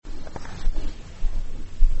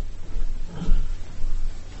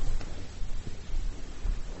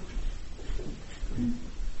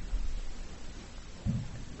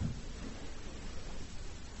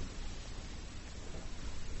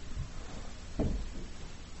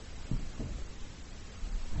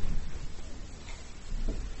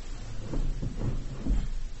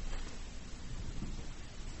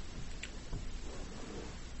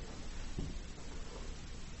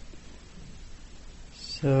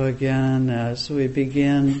So again, as we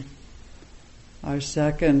begin our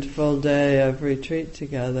second full day of retreat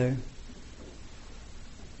together,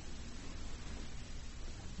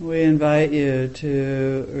 we invite you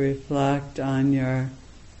to reflect on your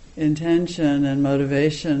intention and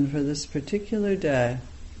motivation for this particular day.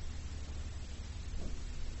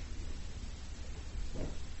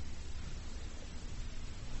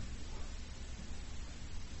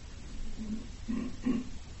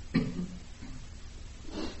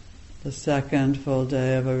 The second full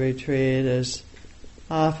day of a retreat is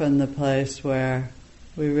often the place where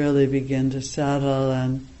we really begin to settle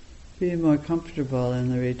and be more comfortable in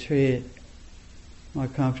the retreat, more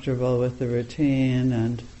comfortable with the routine,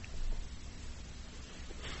 and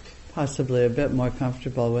possibly a bit more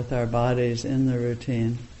comfortable with our bodies in the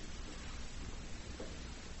routine.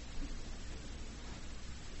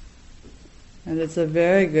 And it's a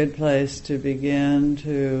very good place to begin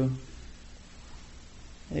to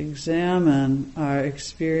examine our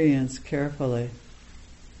experience carefully.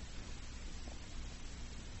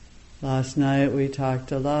 Last night we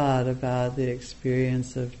talked a lot about the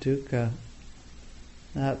experience of dukkha,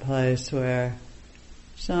 that place where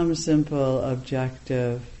some simple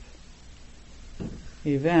objective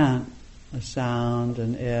event, a sound,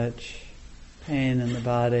 an itch, pain in the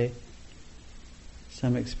body,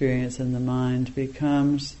 some experience in the mind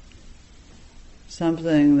becomes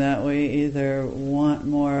something that we either want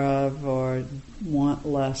more of or want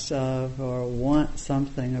less of or want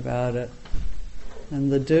something about it.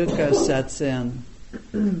 And the dukkha sets in.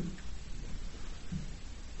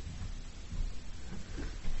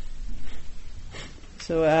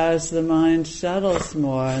 So as the mind settles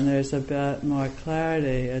more and there's a bit more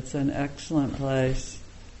clarity, it's an excellent place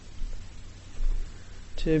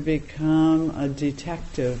to become a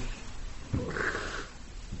detective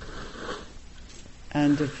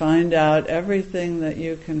and to find out everything that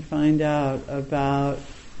you can find out about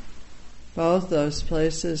both those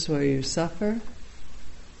places where you suffer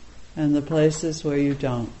and the places where you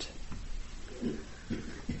don't.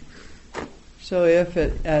 So if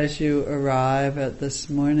as you arrive at this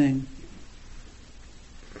morning,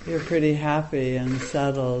 you're pretty happy and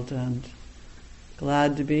settled and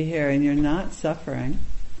glad to be here and you're not suffering,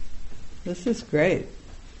 this is great.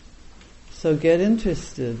 So get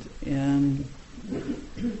interested in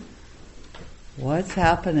what's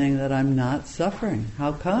happening that I'm not suffering?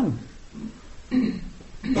 How come?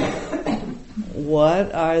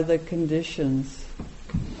 What are the conditions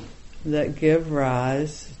that give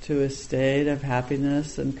rise to a state of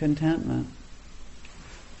happiness and contentment?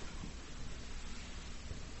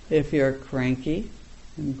 If you're cranky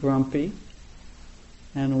and grumpy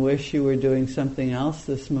and wish you were doing something else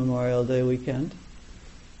this Memorial Day weekend,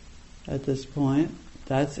 at this point,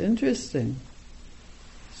 that's interesting.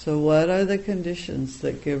 So what are the conditions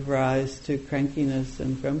that give rise to crankiness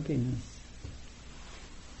and grumpiness?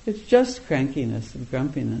 It's just crankiness and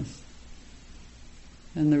grumpiness.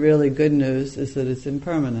 And the really good news is that it's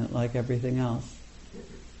impermanent like everything else.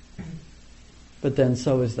 But then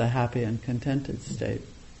so is the happy and contented state.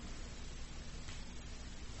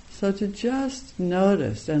 So to just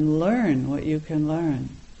notice and learn what you can learn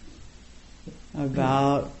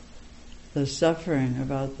about the suffering,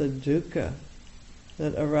 about the dukkha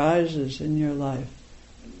that arises in your life.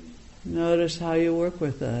 Notice how you work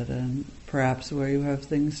with it and perhaps where you have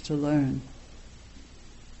things to learn.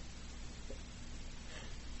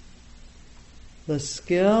 The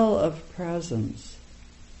skill of presence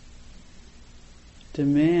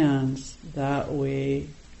demands that we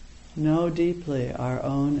know deeply our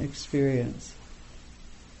own experience,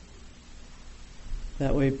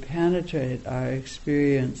 that we penetrate our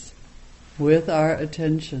experience with our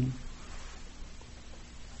attention.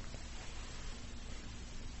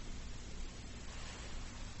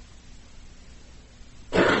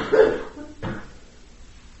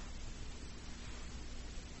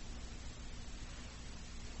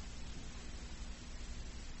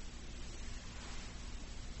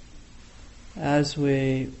 As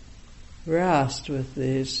we rest with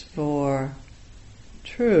these four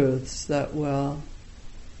truths that will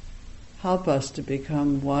help us to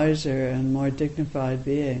become wiser and more dignified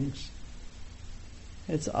beings,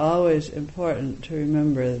 it's always important to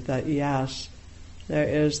remember that yes, there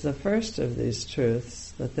is the first of these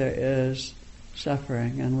truths, that there is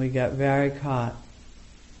suffering, and we get very caught.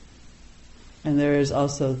 And there is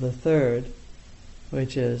also the third,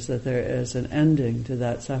 which is that there is an ending to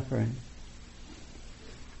that suffering.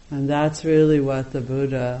 And that's really what the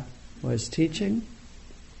Buddha was teaching.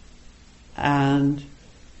 And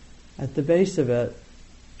at the base of it,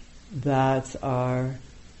 that's our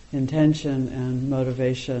intention and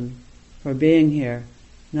motivation for being here,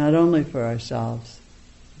 not only for ourselves,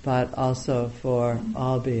 but also for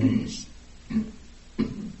all beings.